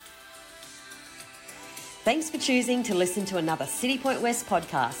Thanks for choosing to listen to another City Point West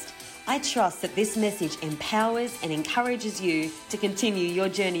podcast. I trust that this message empowers and encourages you to continue your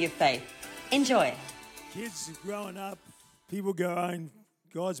journey of faith. Enjoy. Kids growing up, people going,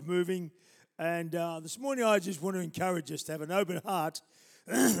 God's moving. And this morning I just want to encourage us to have an open heart.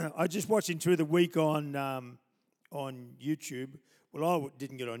 I just watching through the week on YouTube. Well, I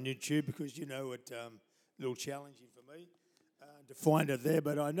didn't get on YouTube because, it's a little challenging for me to find it there.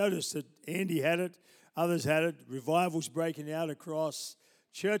 But I noticed that Andy had it, others had it. Revivals breaking out across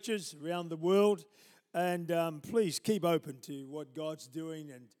churches around the world. And please keep open to what God's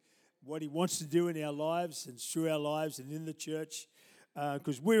doing and what He wants to do in our lives and through our lives and in the church.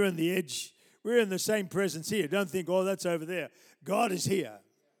 Because we're on the edge. We're in the same presence here. Don't think, that's over there. God is here.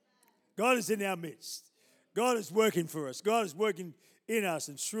 God is in our midst. God is working for us. God is working in us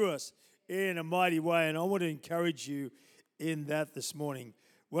and through us in a mighty way. And I want to encourage you in that this morning.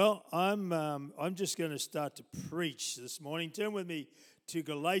 Well, I'm just going to start to preach this morning. Turn with me to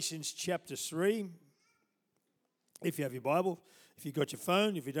Galatians chapter 3. If you have your Bible, if you've got your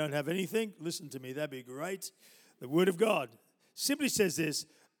phone, if you don't have anything, listen to me. That'd be great. The Word of God simply says this: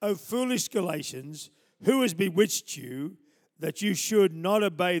 O foolish Galatians, who has bewitched you that you should not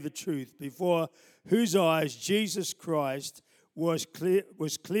obey the truth, before whose eyes Jesus Christ was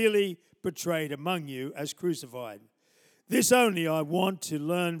clearly portrayed among you as crucified? This only I want to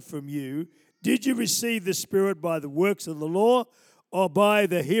learn from you. Did you receive the Spirit by the works of the law or by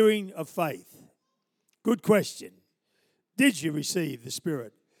the hearing of faith? Good question. Did you receive the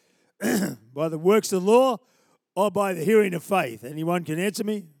Spirit by the works of the law or by the hearing of faith? Anyone can answer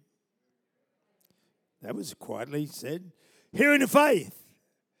me? That was quietly said. Hearing of faith.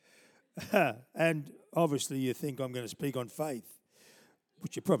 And obviously you think I'm going to speak on faith,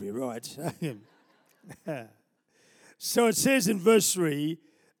 which you're probably right. So it says in verse 3,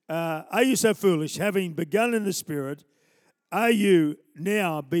 are you so foolish, having begun in the Spirit, are you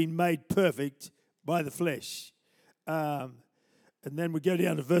now being made perfect by the flesh? And then we go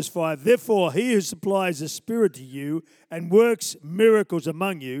down to verse 5. Therefore, he who supplies the Spirit to you and works miracles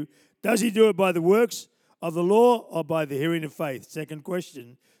among you, does he do it by the works of the law or by the hearing of faith? Second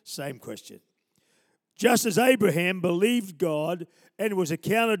question, same question. Just as Abraham believed God and it was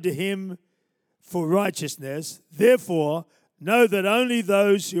accounted to him for righteousness, therefore know that only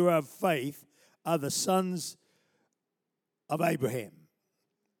those who have faith are the sons of Abraham.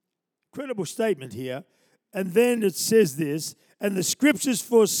 Incredible statement here. And then it says this, and the scriptures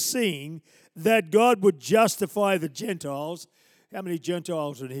foreseeing that God would justify the Gentiles. How many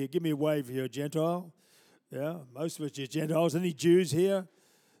Gentiles are in here? Give me a wave here, Gentile. Yeah, most of us are Gentiles. Any Jews here?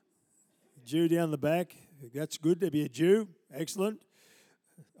 Jew down the back. That's good to be a Jew. Excellent.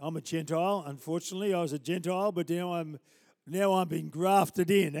 I'm a Gentile. Unfortunately, I was a Gentile, but now I'm being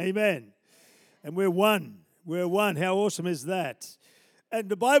grafted in. Amen. And we're one. We're one. How awesome is that? And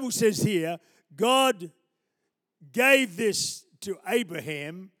the Bible says here, God gave this to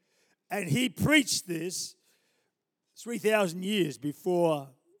Abraham, and he preached this 3,000 years before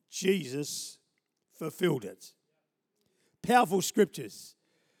Jesus fulfilled it. Powerful scriptures.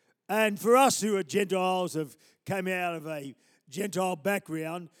 And for us who are Gentiles, have come out of a Gentile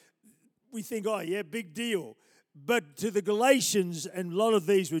background, we think, big deal. But to the Galatians, and a lot of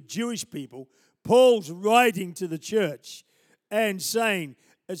these were Jewish people, Paul's writing to the church and saying,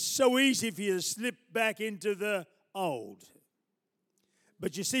 it's so easy for you to slip back into the old.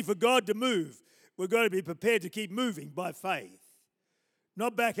 But you see, for God to move, we've got to be prepared to keep moving by faith.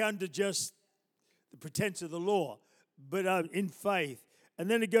 Not back under just the pretense of the law, but in faith. And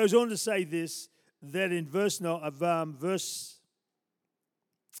then it goes on to say this, that in verse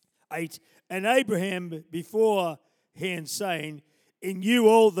 8, and Abraham beforehand saying, in you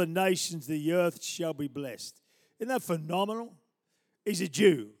all the nations of the earth shall be blessed. Isn't that phenomenal? He's a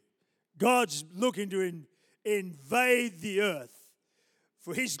Jew. God's looking to invade the earth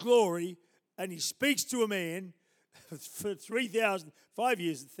for His glory, and He speaks to a man for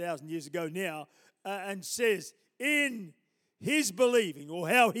 5,000 years ago now, and says, in his believing or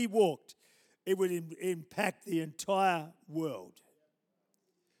how he walked, it would impact the entire world.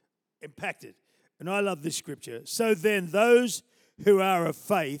 Impacted. And I love this scripture. So then those who are of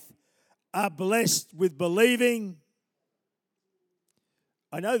faith are blessed with believing.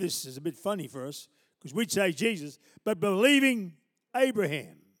 I know this is a bit funny for us because we'd say Jesus, but believing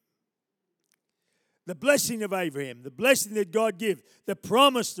Abraham. The blessing of Abraham, the blessing that God gives, the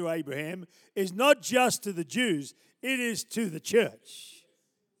promise to Abraham is not just to the Jews, it is to the church.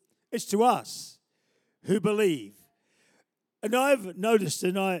 It's to us who believe. And I've noticed,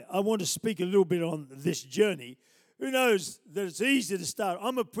 and I want to speak a little bit on this journey. Who knows that it's easy to start?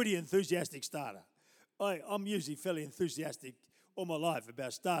 I'm a pretty enthusiastic starter. I'm usually fairly enthusiastic all my life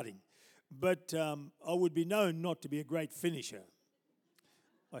about starting, but I would be known not to be a great finisher.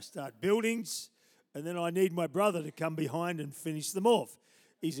 I start buildings, and then I need my brother to come behind and finish them off.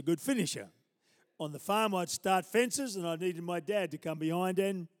 He's a good finisher. On the farm, I'd start fences, and I needed my dad to come behind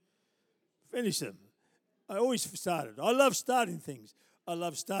and finish them. I always started. I love starting things. I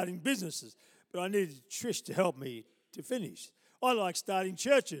love starting businesses, but I needed Trish to help me to finish. I like starting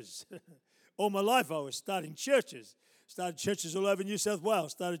churches. All my life I was starting churches. Started churches all over New South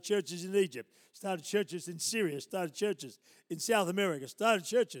Wales. Started churches in Egypt. Started churches in Syria. Started churches in South America. Started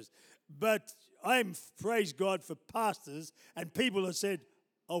churches. But I'm, praise God, for pastors and people that said,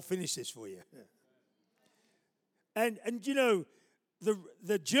 I'll finish this for you. And you know,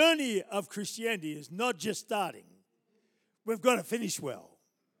 the journey of Christianity is not just starting. We've got to finish well.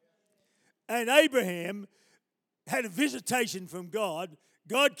 And Abraham had a visitation from God.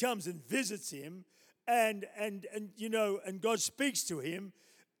 God comes and visits him, and you know, and God speaks to him,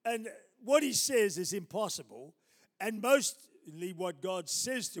 and what he says is impossible, and mostly what God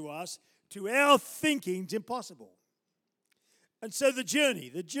says to us, to our thinking, is impossible. And so the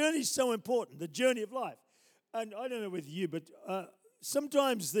journey is so important, the journey of life. And I don't know with you, but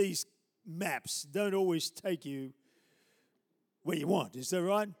sometimes these maps don't always take you where you want. Is that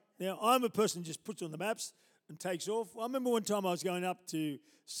right? Now, I'm a person who just puts on the maps and takes off. I remember one time I was going up to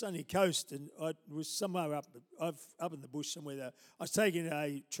Sunny Coast, and I was somewhere up in the bush somewhere there. I was taking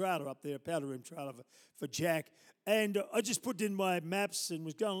a trailer up there, a powder room trailer for Jack, and I just put in my maps and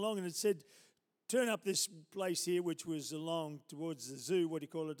was going along, and it said, turn up this place here, which was along towards the zoo. What do you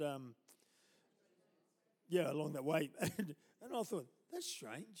call it? Along that way. And I thought, that's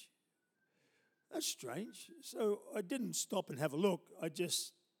strange. That's strange. So I didn't stop and have a look. I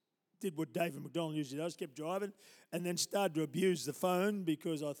just did what David McDonald usually does, kept driving, and then started to abuse the phone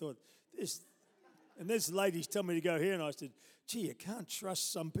because I thought, this lady's telling me to go here, and I said, gee, you can't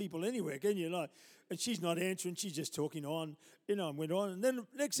trust some people anywhere, can you? Like, and she's not answering, she's just talking on, and went on. And then the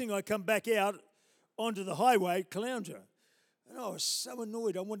next thing I come back out onto the highway, Caloundra. And I was so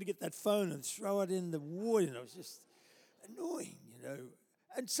annoyed. I wanted to get that phone and throw it in the wood, and it was just annoying,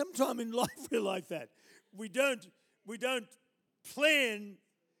 And sometime in life we're like that. We don't plan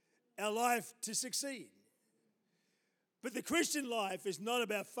our life to succeed. But the Christian life is not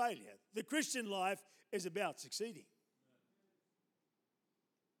about failure. The Christian life is about succeeding.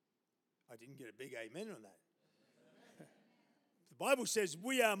 I didn't get a big amen on that. The Bible says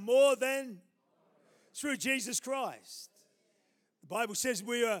we are more than through Jesus Christ. The Bible says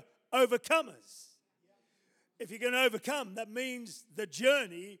we are overcomers. If you're going to overcome, that means the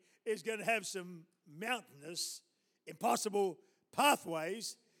journey is going to have some mountainous, impossible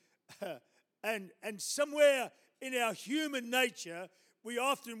pathways. And somewhere in our human nature, we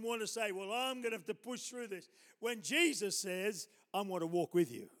often want to say, well, I'm going to have to push through this. When Jesus says, I want to walk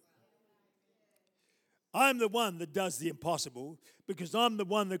with you. I'm the one that does the impossible because I'm the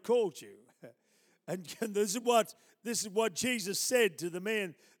one that called you. And this is what Jesus said to the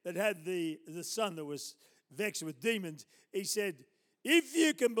man that had the son that was vexed with demons. He said, if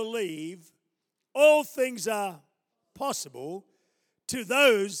you can believe, all things are possible to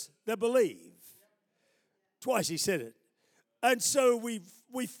those that believe. Twice he said it. And so we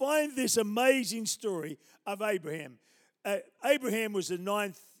find this amazing story of Abraham. Abraham was the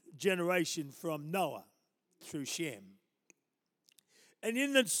 9th generation from Noah through Shem. And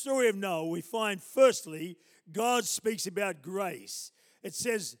in the story of Noah, we find firstly, God speaks about grace. It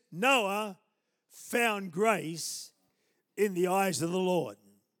says, Noah found grace in the eyes of the Lord.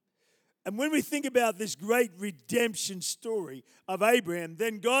 And when we think about this great redemption story of Abraham,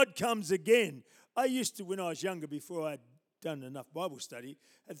 then God comes again. I used to, when I was younger, before I'd done enough Bible study,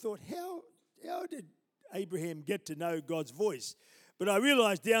 I thought, how did Abraham get to know God's voice? But I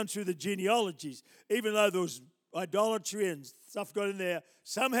realized down through the genealogies, even though there was idolatry and stuff got in there,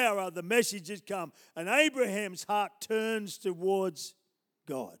 somehow or other the message has come, and Abraham's heart turns towards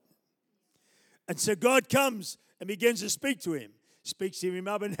God. And so God comes and begins to speak to him. Speaks to him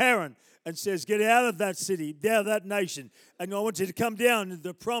up in Haran and says, get out of that city, out of that nation, and I want you to come down to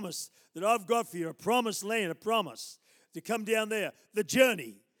the promise that I've got for you, a promised land, a promise to come down there, the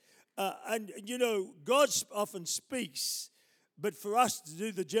journey. And God often speaks, but for us to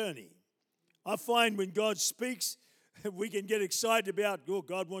do the journey. I find when God speaks, we can get excited about, oh,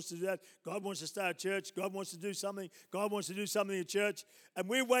 God wants to do that. God wants to start a church. God wants to do something. God wants to do something in church. And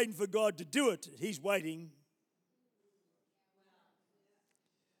we're waiting for God to do it. He's waiting.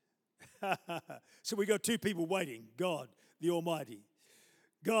 So we got two people waiting. God, the Almighty.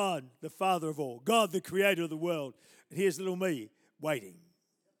 God, the Father of all. God, the Creator of the world. And here's little me waiting.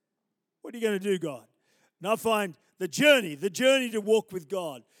 What are you going to do, God? And I find the journey to walk with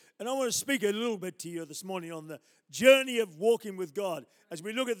God. And I want to speak a little bit to you this morning on the journey of walking with God. As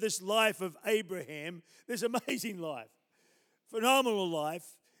we look at this life of Abraham, this amazing life, phenomenal life.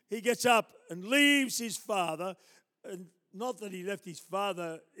 He gets up and leaves his father, and not that he left his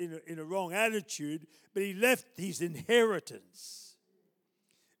father in a wrong attitude, but he left his inheritance.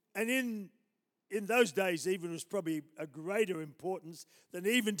 And in those days, even it was probably a greater importance than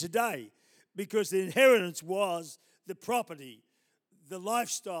even today, because the inheritance was the property, the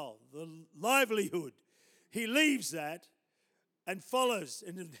lifestyle, the livelihood. He leaves that and follows.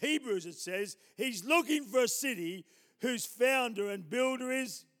 And in Hebrews it says, he's looking for a city whose founder and builder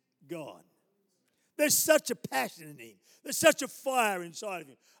is God. There's such a passion in him. There's such a fire inside of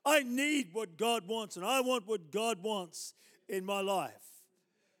him. I need what God wants, and I want what God wants in my life.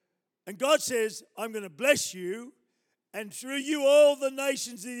 And God says, I'm going to bless you, and through you all the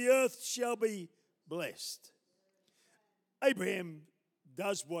nations of the earth shall be blessed. Abraham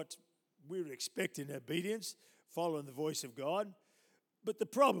does what we would expect in obedience, following the voice of God. But the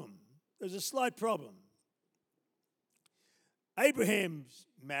problem, there's a slight problem. Abraham's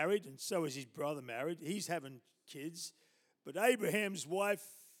married, and so is his brother married. He's having kids. But Abraham's wife,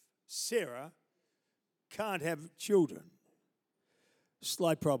 Sarah, can't have children.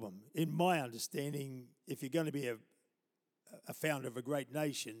 Slight problem. In my understanding, if you're going to be a founder of a great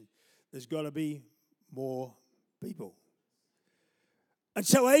nation, there's got to be more people. And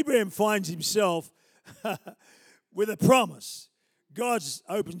so Abraham finds himself with a promise. God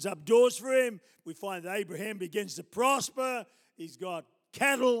opens up doors for him. We find that Abraham begins to prosper. He's got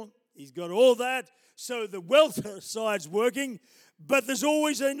cattle. He's got all that. So the wealth side's working, but there's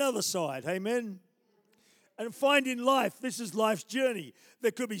always another side. Amen? And find in life, this is life's journey. There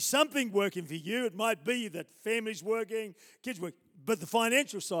could be something working for you. It might be that family's working, kids work, but the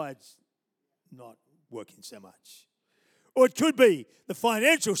financial side's not working so much. Or it could be the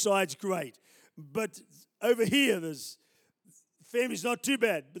financial side's great, but over here there's family's not too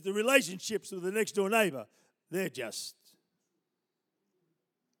bad, but the relationships with the next door neighbor, they're just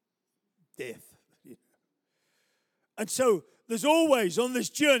death. And so there's always on this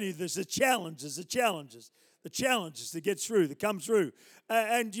journey, there's the challenges to get through, that come through.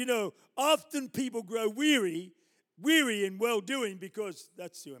 And often people grow weary in well-doing because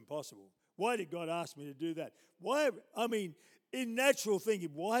that's too impossible. Why did God ask me to do that? In natural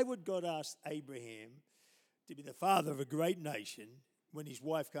thinking, why would God ask Abraham to be the father of a great nation when his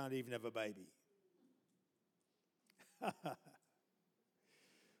wife can't even have a baby?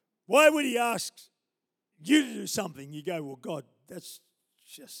 Why would he ask you to do something? You go, well, God, that's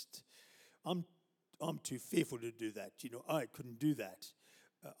just, I'm too fearful to do that. I couldn't do that.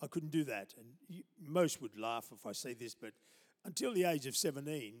 I couldn't do that. And most would laugh if I say this, but until the age of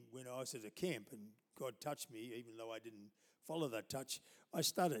 17, when I was at a camp and God touched me, even though I didn't follow that touch, I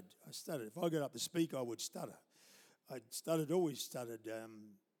stuttered. If I got up to speak, I would stutter. Always stuttered,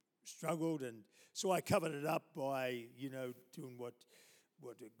 struggled, and so I covered it up by, doing what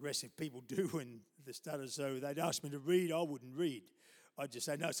aggressive people do when they stutter. So they'd ask me to read, I wouldn't read. I'd just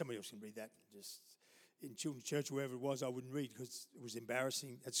say, no, somebody else can read that. Just in children's church, wherever it was, I wouldn't read because it was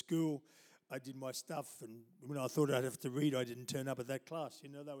embarrassing. At school, I did my stuff, and when I thought I'd have to read, I didn't turn up at that class.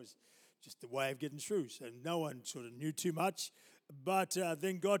 That was just the way of getting through. So no one sort of knew too much. But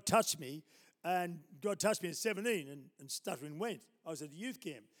then God touched me, and God touched me at 17, and stuttering went. I was at a youth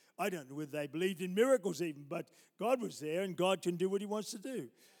camp. I don't know whether they believed in miracles even, but God was there, and God can do what he wants to do.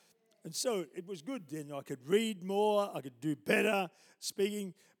 And so it was good. Then I could read more, I could do better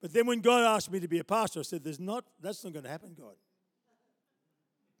speaking. But then when God asked me to be a pastor, I said, that's not going to happen, God.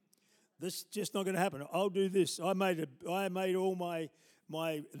 That's just not going to happen. I'll do this. I made all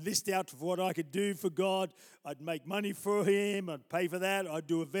my list out for what I could do for God. I'd make money for him. I'd pay for that. I'd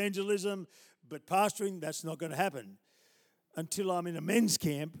do evangelism. But pastoring, that's not going to happen until I'm in a men's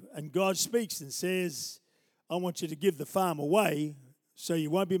camp and God speaks and says, I want you to give the farm away so you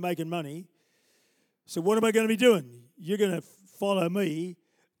won't be making money. So what am I going to be doing? You're going to follow me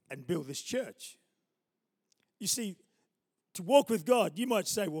and build this church. You see, to walk with God, you might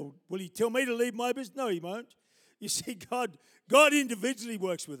say, well, will he tell me to leave my business? No, he won't. You see, God individually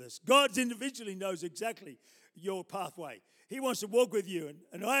works with us. God individually knows exactly your pathway. He wants to walk with you,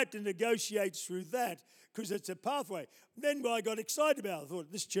 and I had to negotiate through that because it's a pathway. Then I got excited about it. I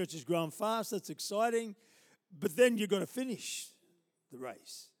thought, this church is growing fast, that's exciting, but then you've got to finish the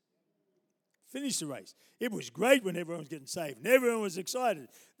race. Finish the race. It was great when everyone was getting saved and everyone was excited.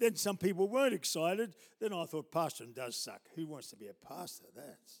 Then some people weren't excited. Then I thought, pastoring does suck. Who wants to be a pastor?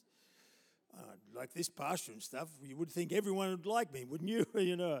 That's like this pastoring stuff. You would think everyone would like me, wouldn't you?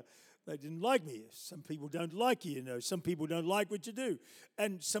 they didn't like me. Some people don't like you, Some people don't like what you do.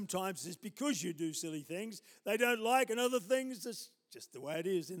 And sometimes it's because you do silly things they don't like, and other things, it's just the way it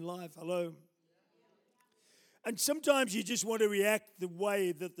is in life. Hello? And sometimes you just want to react the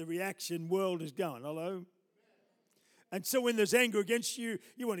way that the reaction world is going. Hello? And so when there's anger against you,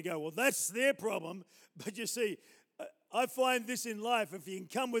 you want to go, well, that's their problem. But you see, I find this in life, if you can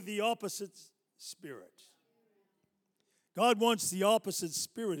come with the opposite spirit. God wants the opposite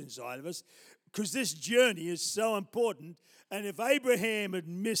spirit inside of us because this journey is so important. And if Abraham had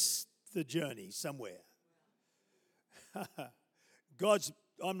missed the journey somewhere,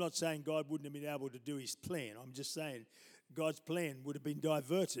 I'm not saying God wouldn't have been able to do his plan. I'm just saying God's plan would have been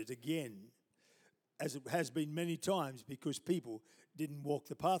diverted again, as it has been many times, because people didn't walk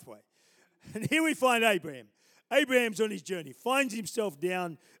the pathway. And here we find Abraham. Abraham's on his journey, finds himself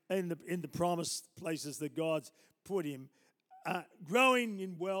down in the promised places that God's put him, growing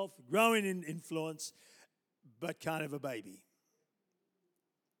in wealth, growing in influence, but can't have a baby.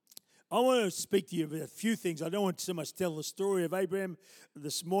 I want to speak to you about a few things. I don't want so much to tell the story of Abraham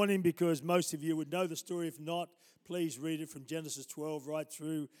this morning because most of you would know the story. If not, please read it from Genesis 12 right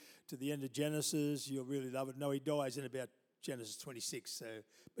through to the end of Genesis. You'll really love it. No, he dies in about Genesis 26.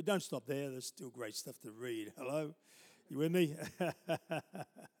 But don't stop there. There's still great stuff to read. Hello? You with me?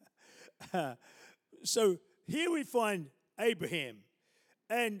 So here we find Abraham.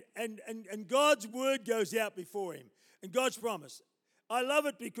 And God's word goes out before him. And God's promise. I love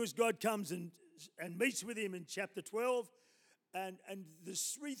it because God comes and meets with him in chapter 12. And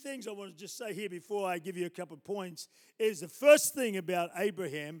there's three things I want to just say here before I give you a couple of points. Is the first thing about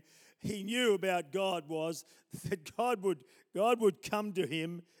Abraham he knew about God was that God would come to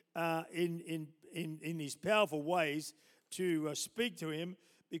him in his powerful ways to speak to him,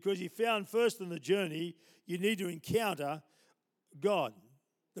 because he found first in the journey you need to encounter God.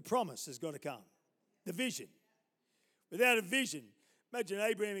 The promise has got to come. The vision. Without a vision, imagine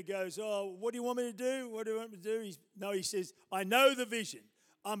Abraham, he goes, oh, what do you want me to do? What do you want me to do? He says, I know the vision.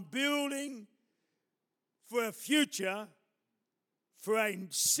 I'm building for a future, for a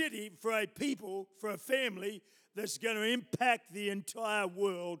city, for a people, for a family that's going to impact the entire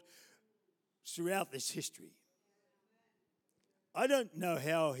world throughout this history. I don't know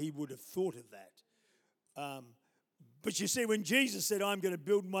how he would have thought of that. But you see, when Jesus said, I'm going to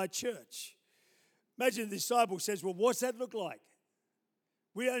build my church, imagine the disciple says, well, what's that look like?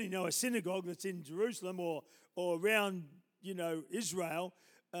 We only know a synagogue that's in Jerusalem or around, Israel.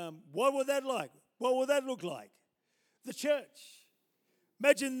 What would that like? What would that look like? The church.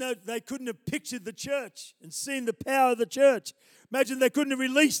 Imagine that they couldn't have pictured the church and seen the power of the church. Imagine they couldn't have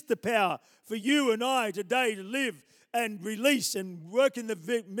released the power for you and I today to live and release and work in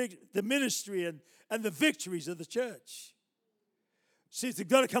the ministry and the victories of the church. See, there's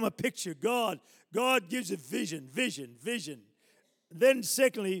got to come a picture. God gives a vision. Then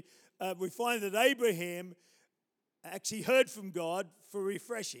secondly, we find that Abraham actually heard from God for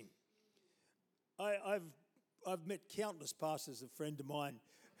refreshing. I've met countless pastors, a friend of mine,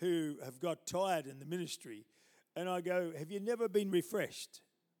 who have got tired in the ministry. And I go, have you never been refreshed?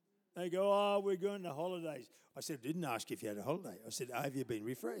 They go, oh, we're going to holidays. I said, I didn't ask if you had a holiday. I said, have you been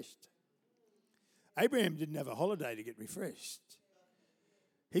refreshed? Abraham didn't have a holiday to get refreshed.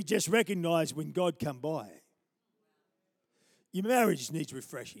 He just recognized when God come by. Your marriage needs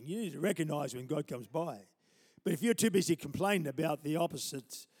refreshing. You need to recognize when God comes by. But if you're too busy complaining about the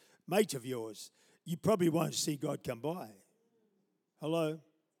opposite mate of yours, you probably won't see God come by. Hello?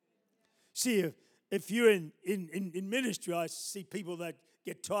 See, if you're in ministry, I see people that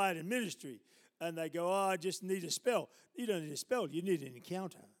get tired in ministry and they go, I just need a spell. You don't need a spell. You need an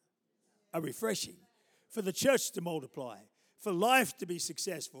encounter, a refreshing, for the church to multiply, for life to be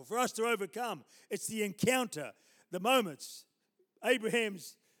successful, for us to overcome. It's the encounter, the moments.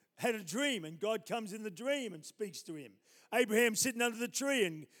 Abraham's had a dream and God comes in the dream and speaks to him. Abraham's sitting under the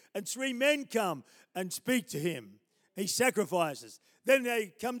tree and three men come and speak to him. He sacrifices. Then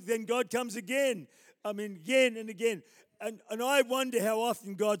God comes again. Again and again. And I wonder how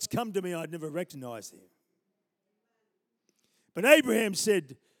often God's come to me, I'd never recognized him. But Abraham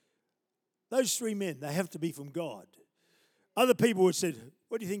said, those three men, they have to be from God. Other people would have said,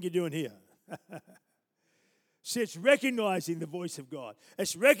 what do you think you're doing here? See, it's recognizing the voice of God.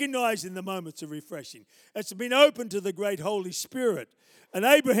 It's recognizing the moments of refreshing. It's been open to the great Holy Spirit. And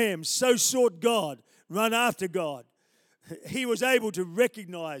Abraham so sought God, run after God. He was able to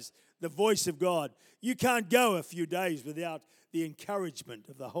recognize the voice of God. You can't go a few days without the encouragement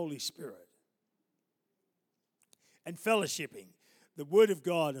of the Holy Spirit. And fellowshipping the Word of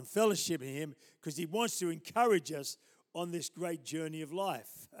God and fellowshipping Him, because He wants to encourage us on this great journey of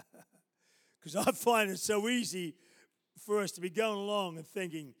life. Because I find it so easy for us to be going along and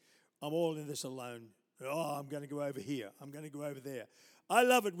thinking, I'm all in this alone. Oh, I'm going to go over here. I'm going to go over there. I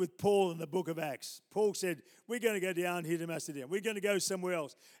love it with Paul in the book of Acts. Paul said, we're going to go down here to Macedonia. We're going to go somewhere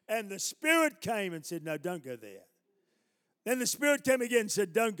else. And the Spirit came and said, no, don't go there. Then the Spirit came again and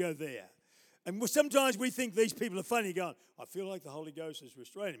said, don't go there. And sometimes we think these people are funny going, I feel like the Holy Ghost is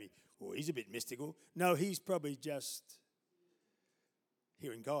restraining me. Well, he's a bit mystical. No, he's probably just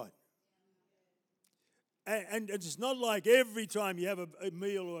hearing God. And it's not like every time you have a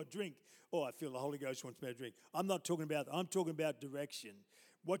meal or a drink, oh, I feel the Holy Ghost wants me to drink. I'm not talking about that. I'm talking about direction.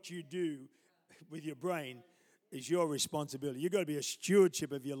 What you do with your brain is your responsibility. You've got to be a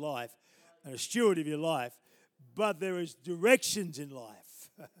stewardship of your life and a steward of your life, but there is directions in life.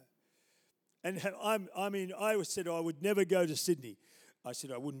 And I said I would never go to Sydney. I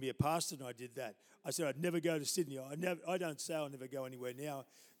said I wouldn't be a pastor, and I did that. I said I'd never go to Sydney. I don't say I'll never go anywhere now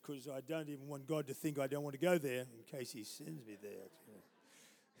because I don't even want God to think I don't want to go there in case he sends me there.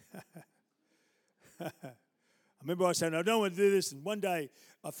 I remember I said, I don't want to do this. And one day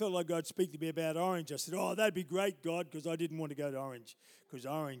I felt like God speak to me about Orange. I said, oh, that'd be great, God, because I didn't want to go to Orange because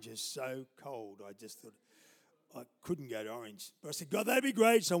Orange is so cold. I just thought I couldn't go to Orange. But I said, God, that'd be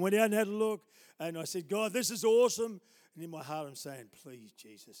great. So I went out and had a look. And I said, God, this is awesome. And in my heart I'm saying, please,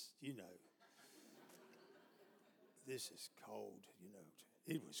 Jesus, this is cold,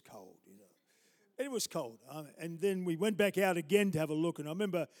 It was cold, It was cold. And then we went back out again to have a look. And I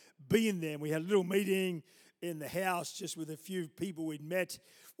remember being there, and we had a little meeting in the house just with a few people we'd met.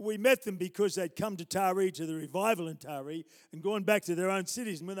 We met them because they'd come to Taree, to the revival in Taree, and gone back to their own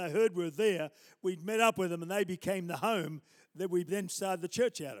cities. And when they heard we were there, we'd met up with them, and they became the home that we then started the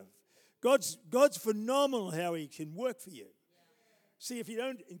church out of. God's phenomenal how he can work for you. See, if you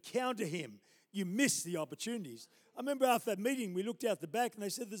don't encounter him, you miss the opportunities. I remember after that meeting, we looked out the back and they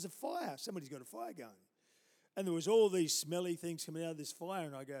said, there's a fire. Somebody's got a fire going. And there was all these smelly things coming out of this fire.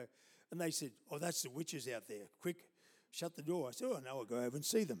 And they said, oh, that's the witches out there. Quick, shut the door. I said, oh, no, I'll go over and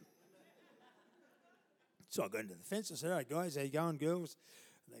see them. So I go into the fence. I said, all right, guys, how you going, girls?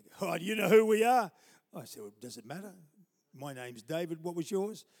 And they go, oh, do you know who we are? I said, well, does it matter? My name's David. What was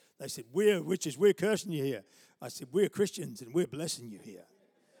yours? They said, we're witches. We're cursing you here. I said, we're Christians and we're blessing you here.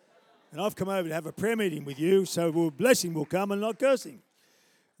 And I've come over to have a prayer meeting with you, so blessing will come and not cursing.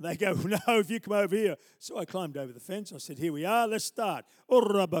 And they go, no, if you come over here. So I climbed over the fence. I said, here we are. Let's start.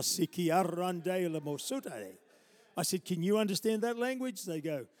 I said, can you understand that language? They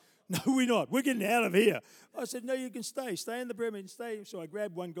go, no, we're not. We're getting out of here. I said, no, you can stay. Stay in the prayer meeting. Stay. So I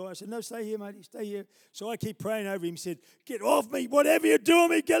grabbed one guy. I said, no, stay here, matey. Stay here. So I keep praying over him. He said, get off me. Whatever you're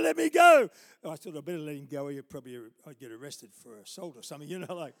doing, let me go. I thought I'd better let him go. I'd get arrested for assault or something.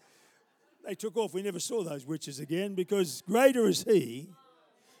 They took off. We never saw those witches again because greater is he.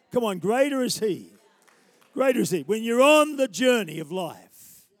 Come on, greater is he. Greater is he. When you're on the journey of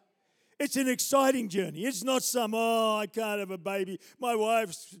life, it's an exciting journey. It's not I can't have a baby. My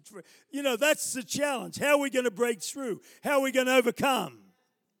wife's, that's the challenge. How are we going to break through? How are we going to overcome?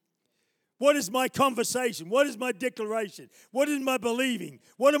 What is my conversation? What is my declaration? What is my believing?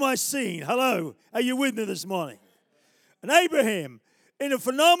 What am I seeing? Hello, are you with me this morning? And Abraham, in a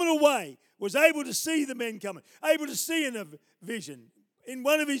phenomenal way, was able to see the men coming, able to see in a vision. In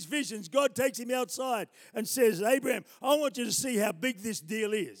one of his visions, God takes him outside and says, Abraham, I want you to see how big this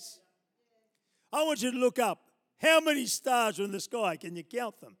deal is. I want you to look up. How many stars are in the sky? Can you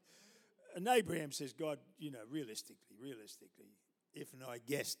count them? And Abraham says, God, realistically, if I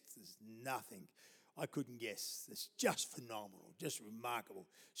guessed, there's nothing. I couldn't guess. It's just phenomenal, just remarkable.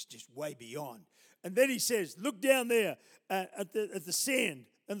 It's just way beyond. And then he says, look down there at the sand,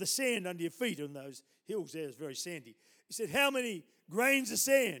 and the sand under your feet on those hills there is very sandy. He said, how many grains of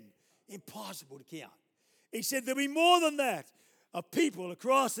sand? Impossible to count. He said, there'll be more than that of people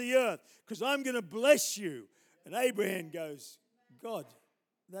across the earth because I'm going to bless you. And Abraham goes, God,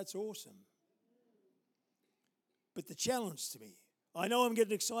 that's awesome. But the challenge to me, I know I'm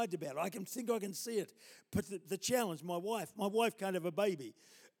getting excited about it. I can see it. But the challenge, my wife can't have a baby.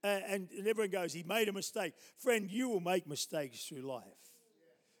 And everyone goes, he made a mistake. Friend, you will make mistakes through life.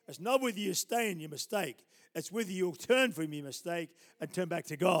 It's not whether you stay in your mistake. It's whether you'll turn from your mistake and turn back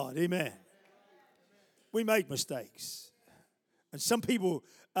to God. Amen. We make mistakes. And some people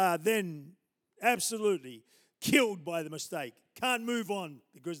are then absolutely killed by the mistake. Can't move on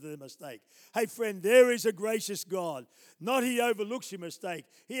because of the mistake. Hey, friend, there is a gracious God. Not he overlooks your mistake.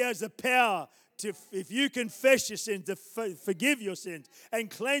 He has the power to, if you confess your sins, to forgive your sins and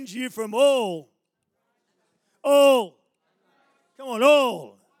cleanse you from all. Come on,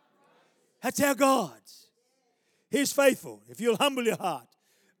 all. That's our God. He's faithful. If you'll humble your heart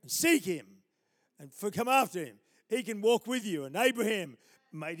and seek him and come after him. He can walk with you. And Abraham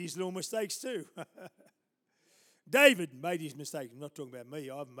made his little mistakes too. David made his mistakes. I'm not talking about me.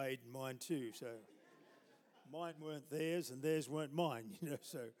 I've made mine too. So mine weren't theirs and theirs weren't mine.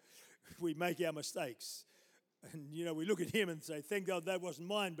 So we make our mistakes. And, we look at him and say, thank God that wasn't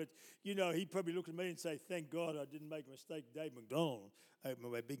mine. But, he'd probably look at me and say, thank God I didn't make a mistake. Dave McDonald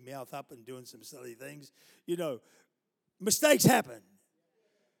opened my big mouth up and doing some silly things. Mistakes happen.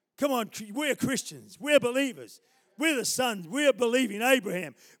 Come on, we're Christians. We're believers. We're the sons. We're believing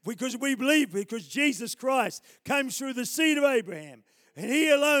Abraham because we believe because Jesus Christ comes through the seed of Abraham. And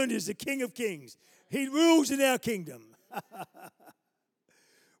he alone is the King of Kings. He rules in our kingdom.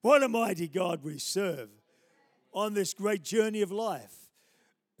 What a mighty God we serve on this great journey of life.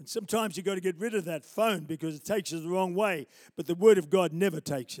 And sometimes you've got to get rid of that phone because it takes you the wrong way. But the Word of God never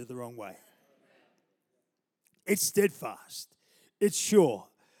takes you the wrong way. It's steadfast. It's sure.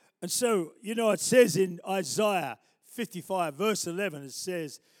 And so, it says in Isaiah 55, verse 11, it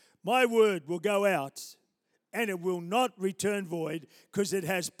says, my word will go out and it will not return void because it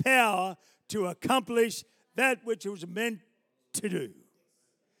has power to accomplish that which it was meant to do.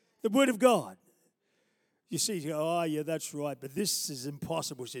 The Word of God. You see, you go, oh, yeah, that's right, but this is an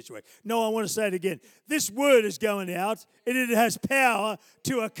impossible situation. No, I want to say it again. This word is going out, and it has power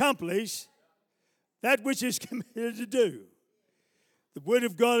to accomplish that which is committed to do. The Word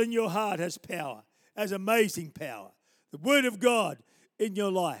of God in your heart has power, has amazing power. The Word of God in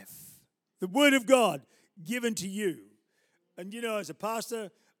your life. The Word of God given to you. And, as a pastor,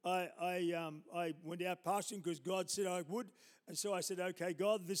 I went out pastoring because God said I would. And so I said, okay,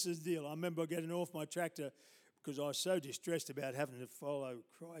 God, this is the deal. I remember getting off my tractor because I was so distressed about having to follow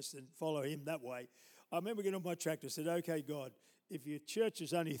Christ and follow him that way. I remember getting off my tractor and said, okay, God, if your church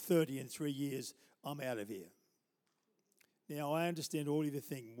is only 30 in 3 years, I'm out of here. Now, I understand all of you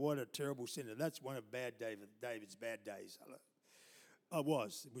think, what a terrible sinner. That's one of David's bad days.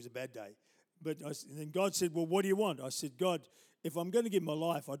 It was a bad day. But then God said, well, what do you want? I said, God, if I'm going to give my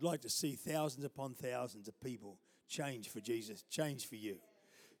life, I'd like to see thousands upon thousands of people change for Jesus, change for you.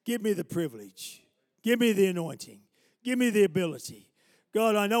 Give me the privilege. Give me the anointing. Give me the ability.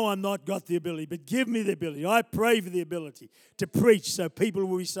 God, I know I'm not got the ability, but give me the ability. I pray for the ability to preach so people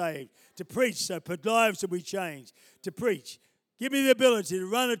will be saved, to preach so lives will be changed, to preach. Give me the ability to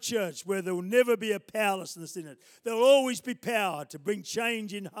run a church where there will never be a powerlessness in it. There will always be power to bring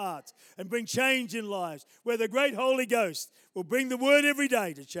change in hearts and bring change in lives, where the great Holy Ghost will bring the word every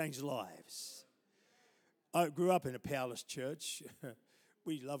day to change lives. I grew up in a powerless church.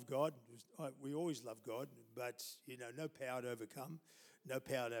 We love God. We always love God, but, no power to overcome, no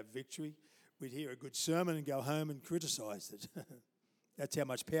power to have victory. We'd hear a good sermon and go home and criticize it. That's how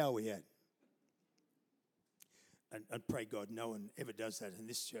much power we had. And pray God no one ever does that in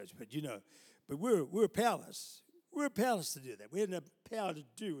this church. But we're powerless. We're powerless to do that. We had no power to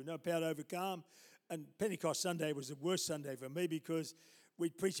do, no power to overcome. And Pentecost Sunday was the worst Sunday for me because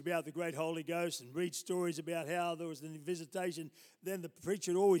we'd preach about the great Holy Ghost and read stories about how there was a visitation. Then the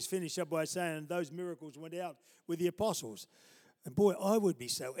preacher would always finish up by saying, and those miracles went out with the apostles. And boy, I would be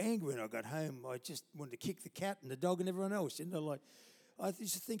so angry when I got home. I just wanted to kick the cat and the dog and everyone else. I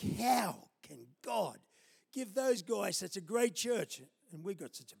used to think, how can God give those guys such a great church and we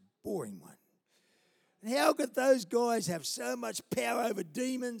got such a boring one? And how could those guys have so much power over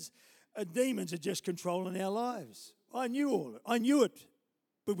demons? And demons are just controlling our lives. I knew it.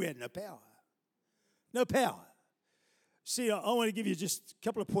 But we had no power. No power. See, I want to give you just a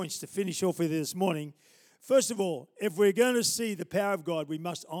couple of points to finish off with this morning. First of all, if we're going to see the power of God, we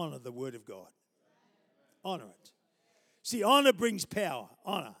must honor the Word of God. Honor it. See, honor brings power.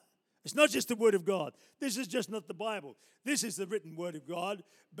 Honor. It's not just the Word of God. This is just not the Bible. This is the written Word of God,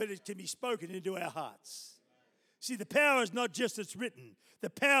 but it can be spoken into our hearts. See, the power is not just it's written. The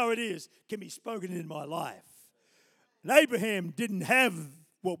power it is can be spoken in my life. And Abraham didn't have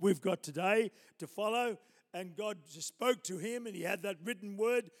what we've got today to follow, and God just spoke to him, and he had that written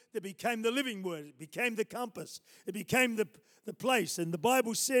word that became the living word. It became the compass. It became the place. And the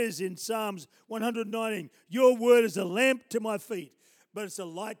Bible says in Psalms 119, your word is a lamp to my feet, but it's a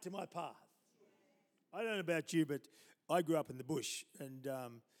light to my path. I don't know about you, but I grew up in the bush, and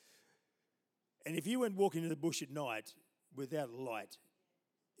if you went walking in the bush at night without a light,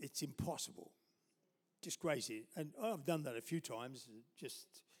 it's impossible. Just crazy. And I've done that a few times.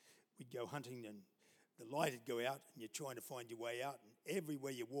 We'd go hunting and the light would go out and you're trying to find your way out. And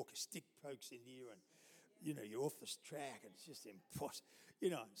everywhere you walk, a stick pokes in you and, you're off this track. And it's just impossible.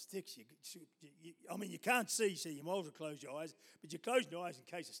 Sticks, you can't see, so you might as well close your eyes. But you close your eyes in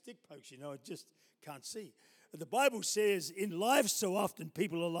case a stick pokes you, just can't see. the Bible says in life so often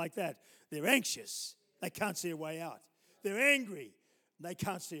people are like that. They're anxious. They can't see a way out. They're angry. They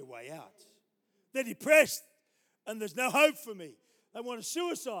can't see a way out. They're depressed and there's no hope for me. They want a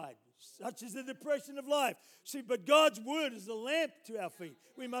suicide. Such is the depression of life. See, but God's word is a lamp to our feet.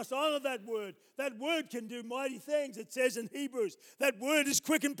 We must honor that word. That word can do mighty things. It says in Hebrews, that word is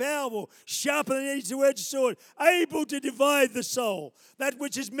quick and powerful, sharper than any two-edged sword, able to divide the soul, that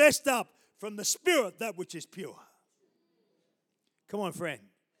which is messed up, from the spirit, that which is pure. Come on, friend.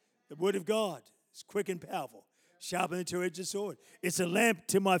 The word of God is quick and powerful, sharper than a two-edged sword. It's a lamp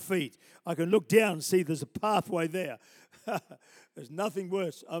to my feet. I can look down and see there's a pathway there. There's nothing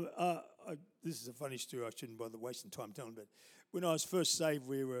worse. This is a funny story. I shouldn't bother wasting time telling, but when I was first saved,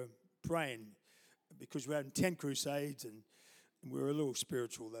 we were praying because we had tent crusades and we were a little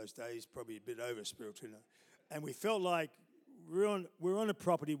spiritual those days, probably a bit over spiritual. And we felt like we're on a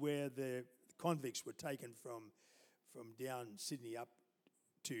property where the convicts were taken from down Sydney up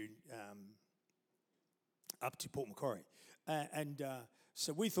to Port Macquarie.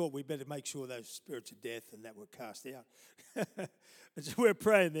 So we thought we'd better make sure those spirits of death and that were cast out. And so we're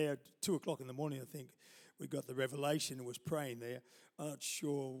praying there at 2 o'clock in the morning, I think. We got the revelation and was praying there. I'm not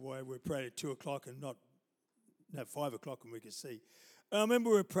sure why we're praying at 2 o'clock and not 5 o'clock when we could see. And I remember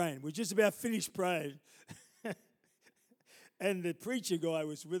we were praying. We just about finished praying. And the preacher guy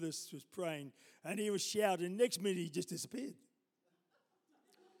was with us, was praying, and he was shouting. Next minute, he just disappeared.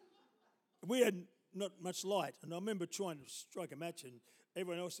 We had not much light, and I remember trying to strike a match, and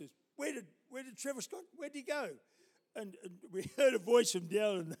everyone else says, where did Trevor Scott, where'd he go? And we heard a voice from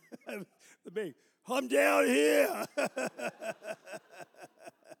down in the bed, I'm down here.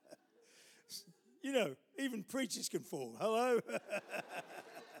 You know, even preachers can fall. Hello?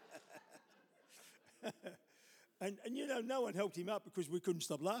 And you know, no one helped him up because we couldn't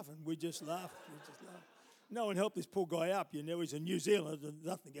stop laughing. We just laughed. No one helped this poor guy up. You know, he's in New Zealand.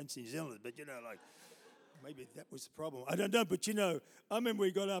 Nothing against New Zealand, but you know, like, maybe that was the problem. I don't know, but you know, I remember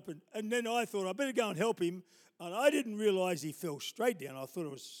we got up and then I thought I better go and help him. And I didn't realise he fell straight down. I thought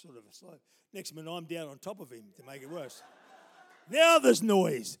it was sort of a slope. Next minute, I'm down on top of him to make it worse. Now there's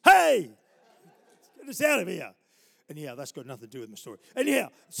noise. Hey! Get us out of here. Anyhow, that's got nothing to do with my story. Anyhow,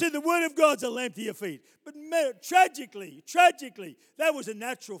 so the word of God's a lamp to your feet. But tragically, that was a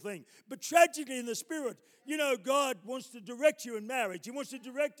natural thing. But tragically in the spirit, you know, God wants to direct you in marriage. He wants to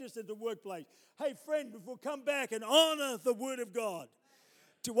direct us in the workplace. Hey, friend, if we'll come back and honor the word of God.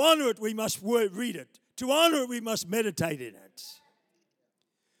 To honor it, we must read it. To honor it, we must meditate in it.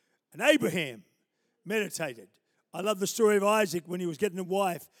 And Abraham meditated. I love the story of Isaac when he was getting a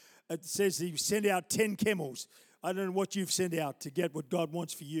wife. It says he sent out 10 camels. I don't know what you've sent out to get what God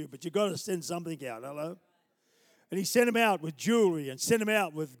wants for you, but you've got to send something out, hello? And he sent them out with jewelry and sent them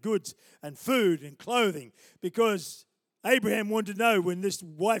out with goods and food and clothing because Abraham wanted to know when this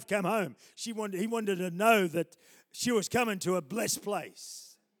wife came home. He wanted to know that she was coming to a blessed place.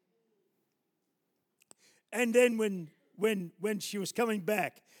 And then when she was coming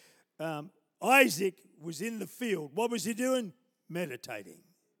back, Isaac was in the field. What was he doing? Meditating.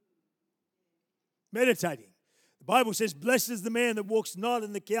 The Bible says, blessed is the man that walks not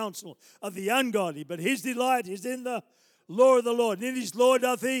in the counsel of the ungodly, but his delight is in the law of the Lord. And in his law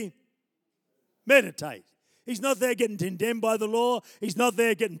doth he meditate. He's not there getting condemned by the law. He's not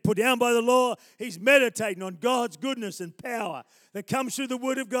there getting put down by the law. He's meditating on God's goodness and power that comes through the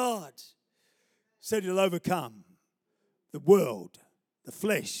word of God. Said he'll overcome the world, the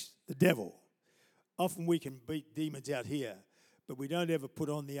flesh, the devil. Often we can beat demons out here, but we don't ever put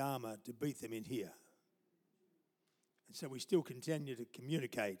on the armor to beat them in here. And so we still continue to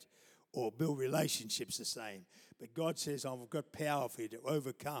communicate or build relationships the same. But God says, I've got power for you to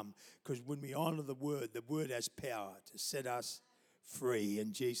overcome, because when we honor the word has power to set us free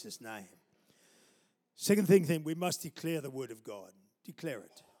in Jesus' name. Second thing, we must declare the word of God. Declare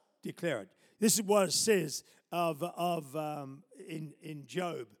it. This is what it says in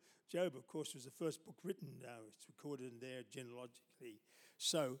Job. Job, of course, was the first book written. It's recorded in there genealogically.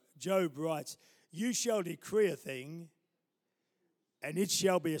 So Job writes, you shall decree a thing, and it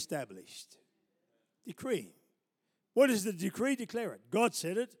shall be established. Decree. What is the decree? Declare it. God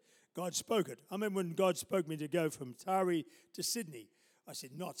said it. God spoke it. I remember when God spoke me to go from Taree to Sydney. I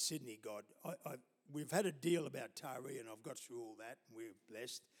said, not Sydney, God. We've had a deal about Taree, and I've got through all that, and we're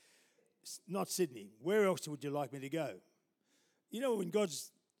blessed. Not Sydney. Where else would you like me to go? You know, when God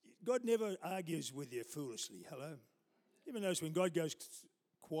never argues with you foolishly. Hello? You ever notice when God goes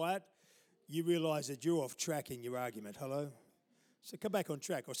quiet, you realise that you're off track in your argument. Hello? So come back on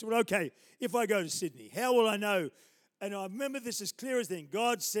track. I said, well, okay, if I go to Sydney, how will I know? And I remember this as clear as then.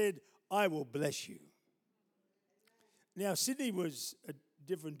 God said, I will bless you. Now, Sydney was a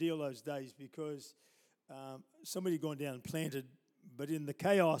different deal those days because somebody had gone down and planted, but in the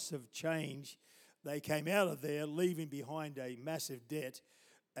chaos of change, they came out of there leaving behind a massive debt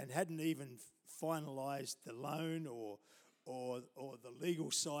and hadn't even finalised the loan or the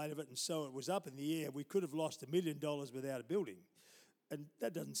legal side of it, and so it was up in the air. We could have lost $1 million without a building. And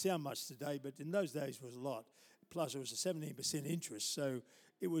that doesn't sound much today, but in those days it was a lot. Plus it was a 17% interest, so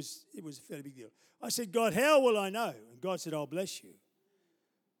it was a fairly big deal. I said, God, how will I know? And God said, I'll bless you.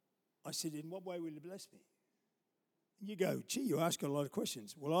 I said, in what way will you bless me? And you go, gee, you ask a lot of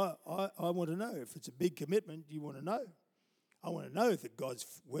questions. Well, I want to know. If it's a big commitment, you want to know. I want to know that God's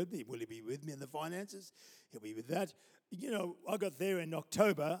with me. Will he be with me in the finances? He'll be with that. You know, I got there in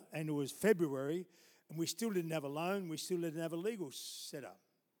October, and it was February, and we still didn't have a loan. We still didn't have a legal setup.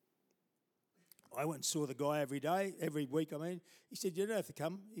 I went and saw the guy every week. He said, you don't have to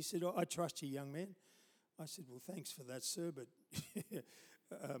come. He said, I trust you, young man. I said, well, thanks for that, sir, but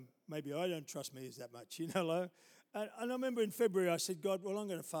maybe I don't trust me as that much, you know. And I remember in February I said, God, well, I'm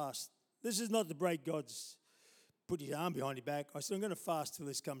going to fast. This is not to break God's, put his arm behind your back. I said, I'm going to fast till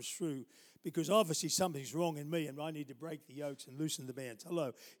this comes through because obviously something's wrong in me and I need to break the yokes and loosen the bands.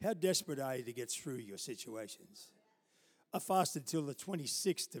 Hello, how desperate are you to get through your situations? I fasted till the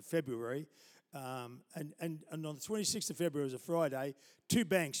 26th of February. And on the 26th of February, it was a Friday, 2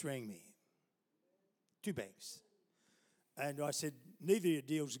 banks rang me. 2 banks. And I said, neither of your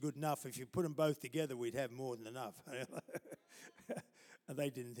deals are good enough. If you put them both together, we'd have more than enough. And they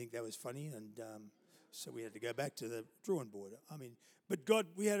didn't think that was funny. And so we had to go back to the drawing board. But God,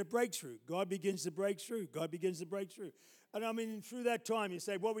 we had a breakthrough. God begins to break through. God begins to break through. And through that time, you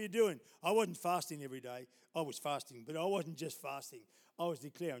say, what were you doing? I wasn't fasting every day. I was fasting, but I wasn't just fasting. I was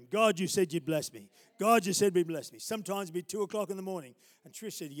declaring, God, you said you'd bless me. God, you said you'd bless me. Sometimes it'd be 2 o'clock in the morning. And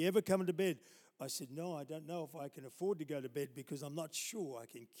Trish said, you ever come to bed? I said, no, I don't know if I can afford to go to bed because I'm not sure I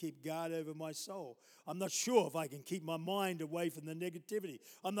can keep guard over my soul. I'm not sure if I can keep my mind away from the negativity.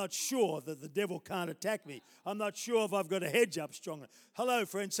 I'm not sure that the devil can't attack me. I'm not sure if I've got a hedge up stronger. Hello,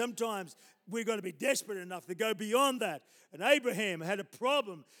 friends. Sometimes we've got to be desperate enough to go beyond that. And Abraham had a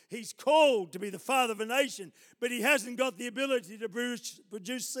problem. He's called to be the father of a nation, but he hasn't got the ability to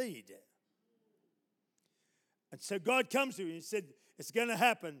produce seed. And so God comes to him and said, it's going to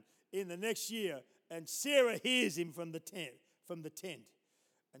happen in the next year. And Sarah hears him from the tent.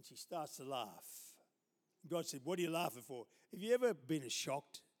 And she starts to laugh. God said, what are you laughing for? Have you ever been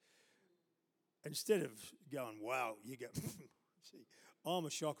shocked? Instead of going, wow, you go, see, I'm a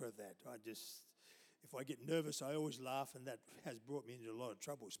shocker at that. If I get nervous, I always laugh, and that has brought me into a lot of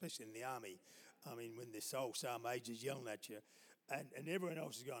trouble, especially in the army. When this old sergeant major is yelling at you, and everyone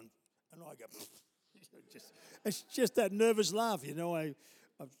else is going, and I go, it's just that nervous laugh, you know. I've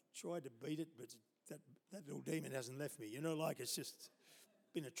tried to beat it, but that little demon hasn't left me. You know, like it's just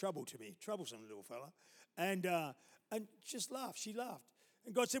been a trouble to me, troublesome little fella. And just laughed. She laughed.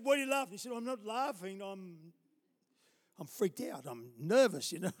 And God said, what are you laughing? He said, I'm not laughing. I'm freaked out. I'm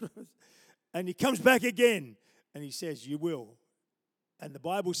nervous, you know. And he comes back again, and he says, you will. And the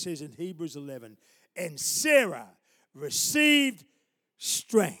Bible says in Hebrews 11, and Sarah received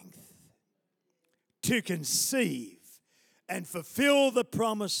strength to conceive and fulfill the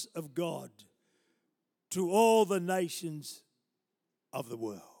promise of God to all the nations of the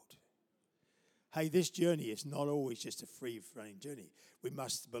world. Hey, this journey is not always just a free-flowing journey. We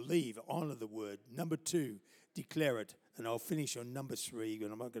must believe, honor the word. Number 2, declare it. And I'll finish on number 3,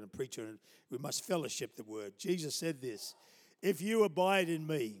 and I'm not going to preach on it. We must fellowship the word. Jesus said this, if you abide in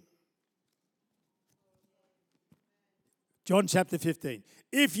me, John chapter 15,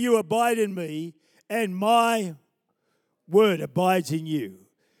 if you abide in me and my word abides in you,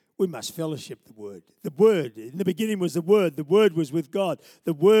 we must fellowship the word. The word, in the beginning was the word was with God.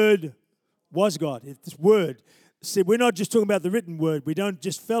 The word was God. This word, see, we're not just talking about the written word. We don't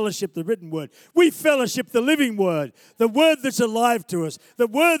just fellowship the written word. We fellowship the living word, the word that's alive to us, the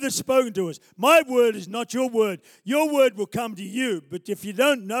word that's spoken to us. My word is not your word. Your word will come to you. But if you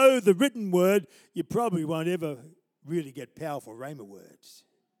don't know the written word, you probably won't ever really get powerful rhema words.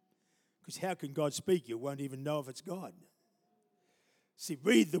 Because how can God speak? You won't even know if it's God. See,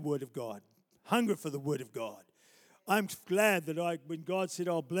 read the word of God. Hunger for the word of God. I'm glad that when God said,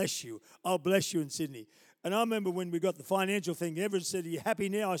 I'll bless you in Sydney. And I remember when we got the financial thing, everyone said, are you happy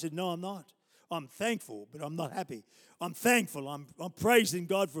now? I said, no, I'm not. I'm thankful, but I'm not happy. I'm thankful. I'm praising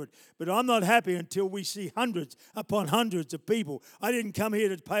God for it. But I'm not happy until we see hundreds upon hundreds of people. I didn't come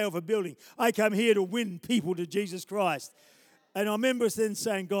here to pay off a building. I come here to win people to Jesus Christ. And I remember then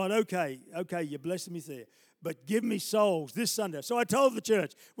saying, God, okay, you're blessing me there. But give me souls this Sunday. So I told the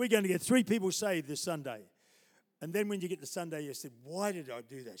church, we're going to get 3 people saved this Sunday. And then when you get to Sunday, you said, why did I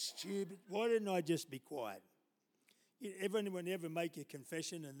do that? Stupid. Why didn't I just be quiet? Everyone ever make a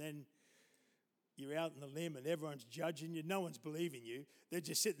confession and then you're out in the limb and everyone's judging you. No one's believing you. They're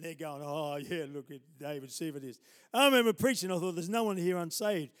just sitting there going, oh, yeah, look at David, see if it is. I remember preaching, I thought, there's no one here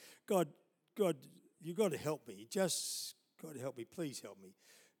unsaved. God, you've got to help me. Just, God, help me. Please help me.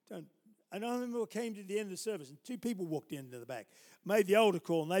 Don't. And I remember I came to the end of the service and two people walked into the back, made the altar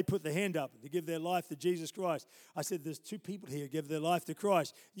call, and they put their hand up to give their life to Jesus Christ. I said, there's two people here who give their life to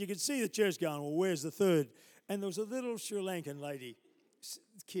Christ. You could see the church going, well, where's the third? And there was a little Sri Lankan lady,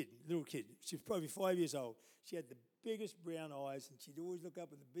 little kid. She was probably 5 years old. She had the biggest brown eyes, and she'd always look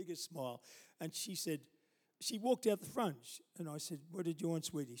up with the biggest smile. And she said, she walked out the front, and I said, what did you want,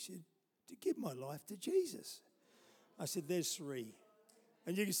 sweetie? She said, to give my life to Jesus. I said, there's three.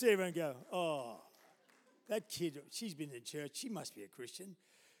 And you can see everyone go, oh, that kid, she's been in church, she must be a Christian.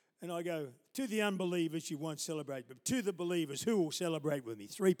 And I go, to the unbelievers, you won't celebrate, but to the believers, who will celebrate with me?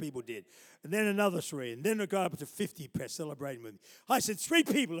 3 people did. And then another 3. And then I go up to 50 celebrating with me. I said, 3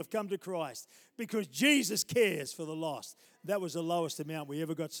 people have come to Christ because Jesus cares for the lost. That was the lowest amount we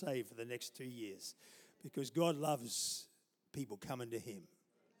ever got saved for the next 2 years because God loves people coming to him.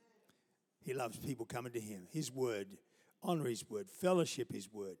 He loves people coming to him. His word, honor his word, fellowship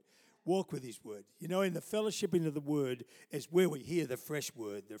his word. Walk with his word. You know, in the fellowshipping of the word is where we hear the fresh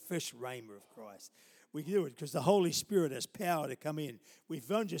word, the fresh rhema of Christ. We do it because the Holy Spirit has power to come in. We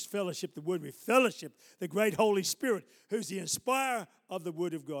don't just fellowship the word, we fellowship the great Holy Spirit, who's the inspirer of the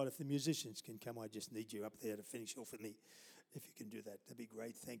word of God. If the musicians can come, I just need you up there to finish off with me. If you can do that, that'd be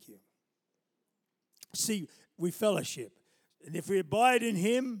great. Thank you. See, we fellowship. And if we abide in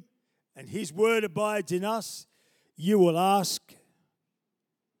him and his word abides in us, you will ask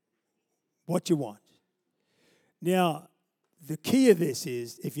what you want. Now, the key of this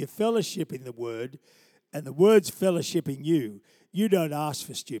is if you're fellowshipping the word and the word's fellowshipping you, you don't ask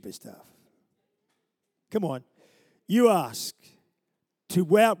for stupid stuff. Come on. You ask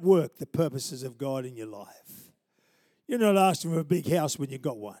to outwork the purposes of God in your life. You're not asking for a big house when you've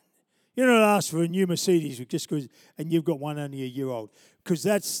got one. You're not asking for a new Mercedes just because, and you've got one only a year old. Because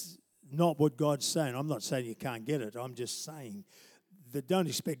that's not what God's saying. I'm not saying you can't get it. I'm just saying that don't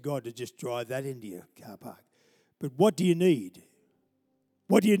expect God to just drive that into your car park. But what do you need?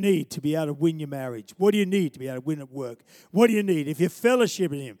 What do you need to be able to win your marriage? What do you need to be able to win at work? What do you need? If you're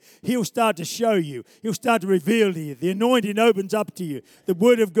fellowshipping him, he'll start to show you. He'll start to reveal to you. The anointing opens up to you. The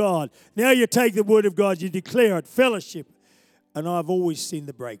word of God. Now you take the word of God, you declare it, fellowship. And I've always seen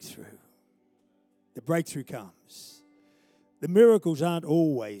the breakthrough. The breakthrough comes. The miracles aren't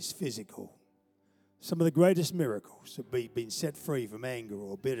always physical. Some of the greatest miracles have been set free from anger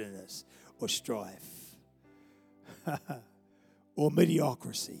or bitterness or strife or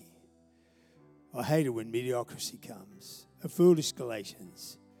mediocrity. I hate it when mediocrity comes. A foolish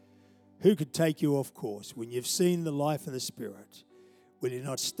Galatians. Who could take you off course when you've seen the life of the Spirit? Will you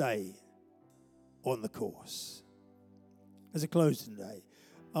not stay on the course? As I close today,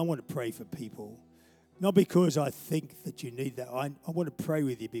 I want to pray for people. Not because I think that you need that. I want to pray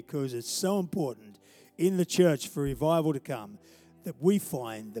with you because it's so important in the church for revival to come that we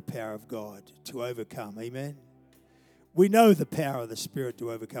find the power of God to overcome. Amen? We know the power of the Spirit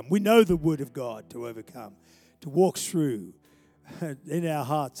to overcome. We know the word of God to overcome, to walk through in our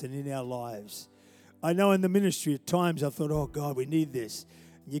hearts and in our lives. I know in the ministry at times I thought, oh God, we need this.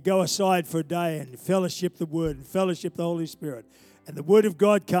 And you go aside for a day and fellowship the word and fellowship the Holy Spirit. And the word of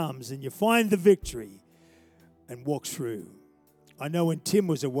God comes and you find the victory and walk through. I know when Tim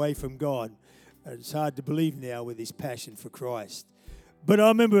was away from God, it's hard to believe now with his passion for Christ. But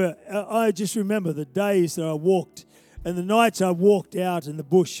I just remember the days that I walked and the nights I walked out in the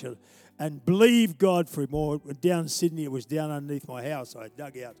bush and believed God for him. Or down in Sydney, it was down underneath my house. I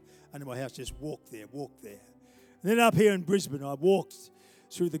dug out under my house, just walked there. And then up here in Brisbane, I walked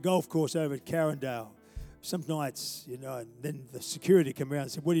through the golf course over at Carindale. Some nights, and then the security came around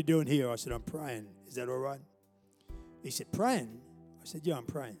and said, what are you doing here? I said, I'm praying. Is that all right? He said, praying? I said, yeah, I'm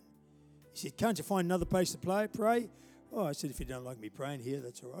praying. He said, can't you find another place to pray? Oh, I said, if you don't like me praying here,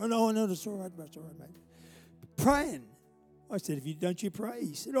 that's all right. Oh, no, that's all right, mate. Praying. I said, don't you pray?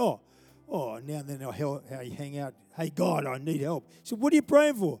 He said, now and then I'll hang out. Hey, God, I need help. He said, what are you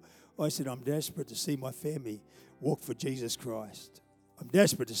praying for? I said, I'm desperate to see my family walk for Jesus Christ. I'm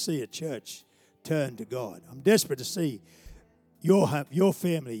desperate to see a church turn to God. I'm desperate to see your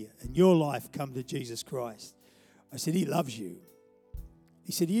family and your life come to Jesus Christ. I said, he loves you.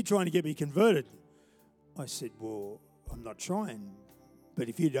 He said, are you trying to get me converted? I said, well, I'm not trying. But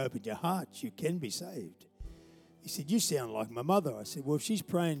if you'd open your heart, you can be saved. He said, you sound like my mother. I said, well, if she's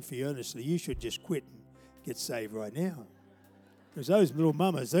praying for you earnestly, you should just quit get saved right now. Because those little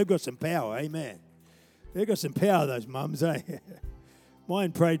mamas, they've got some power, amen. They've got some power, those mums, eh?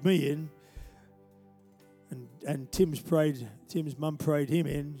 Mine prayed me in, and Tim's mum prayed him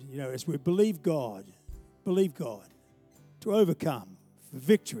in, as we believe God to overcome, for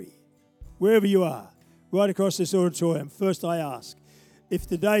victory, wherever you are, right across this auditorium. First I ask, if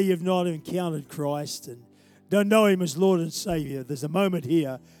today you've not encountered Christ and don't know him as Lord and Savior, there's a moment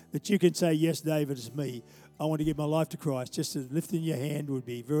here that you can say, yes, David, it's me. I want to give my life to Christ. Just lifting your hand would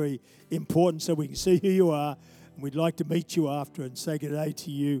be very important so we can see who you are. And we'd like to meet you after and say good day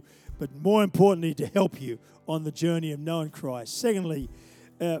to you, but more importantly, to help you on the journey of knowing Christ. Secondly,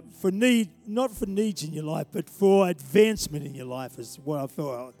 not for needs in your life, but for advancement in your life is what I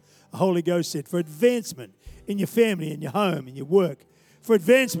thought the Holy Ghost said. For advancement in your family, in your home, in your work. For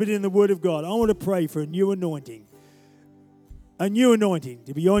advancement in the Word of God. I want to pray for a new anointing. A new anointing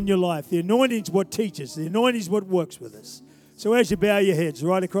to be on your life. The anointing is what teaches. The anointing is what works with us. So as you bow your heads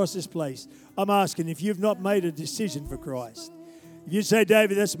right across this place, I'm asking if you've not made a decision for Christ. If you say,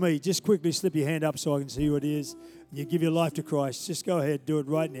 David, that's me, just quickly slip your hand up so I can see who it is. And you give your life to Christ. Just go ahead, do it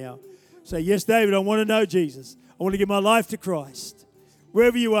right now. Say, yes, David, I want to know Jesus. I want to give my life to Christ.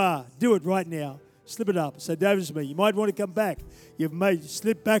 Wherever you are, do it right now. Slip it up. Say, David, it's me. You might want to come back. You've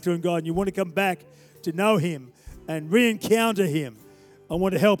slip back to God and you want to come back to know him and re-encounter him. I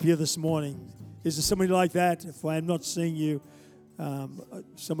want to help you this morning. Is there somebody like that? If I am not seeing you,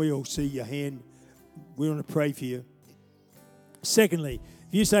 somebody will see your hand. We want to pray for you. Secondly,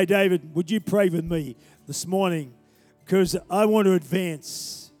 if you say, David, would you pray with me this morning? Because I want to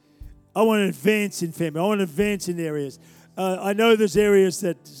advance. I want to advance in family. I want to advance in areas. I know there's areas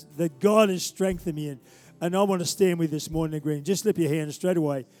that God has strengthened me in. And I want to stand with you this morning in agreement. Just slip your hand straight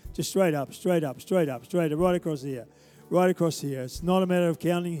away. Just straight up, right across here. Right across here. It's not a matter of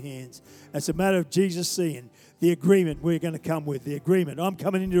counting hands. It's a matter of Jesus seeing the agreement we're going to come with. The agreement. I'm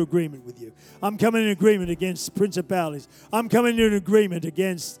coming into agreement with you. I'm coming in agreement against principalities. I'm coming into agreement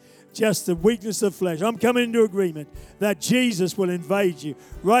against just the weakness of flesh. I'm coming into agreement that Jesus will invade you.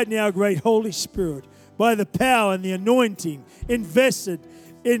 Right now, great Holy Spirit, by the power and the anointing invested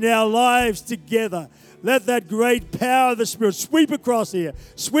in our lives together, let that great power of the Spirit sweep across here,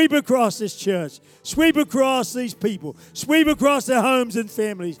 sweep across this church, sweep across these people, sweep across their homes and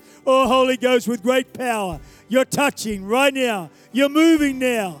families. Oh, Holy Ghost, with great power, you're touching right now. You're moving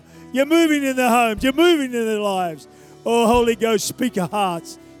now. You're moving in their homes. You're moving in their lives. Oh, Holy Ghost, speak to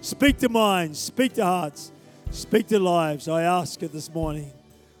hearts, speak to minds, speak to hearts, speak to lives. I ask it this morning.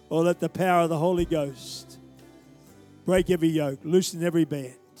 Oh, let the power of the Holy Ghost break every yoke, loosen every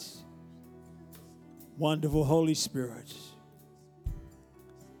band. Wonderful Holy Spirit.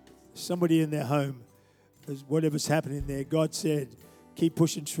 Somebody in their home, whatever's happening there, God said, keep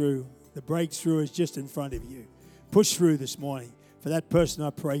pushing through. The breakthrough is just in front of you. Push through this morning. For that person, I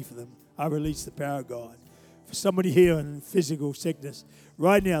pray for them. I release the power of God. For somebody here in physical sickness,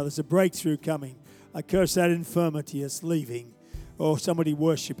 right now there's a breakthrough coming. I curse that infirmity. It's leaving. Oh, somebody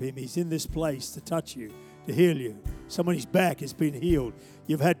worship him. He's in this place to touch you, to heal you. Somebody's back has been healed.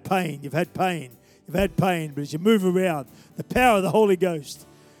 You've had pain. But as you move around, the power of the Holy Ghost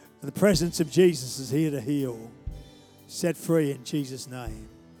and the presence of Jesus is here to heal. Set free in Jesus' name.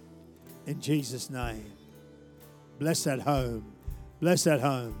 In Jesus' name. Bless that home. Bless that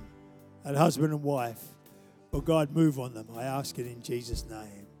home. That husband and wife. Oh, God, move on them. I ask it in Jesus'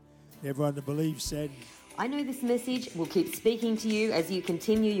 name. Everyone that believes said, I know this message will keep speaking to you as you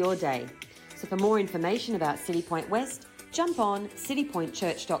continue your day. So for more information about City Point West, jump on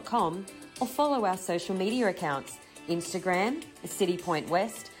citypointchurch.com or follow our social media accounts, Instagram, City Point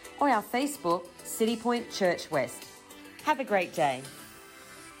West, or our Facebook, City Point Church West. Have a great day.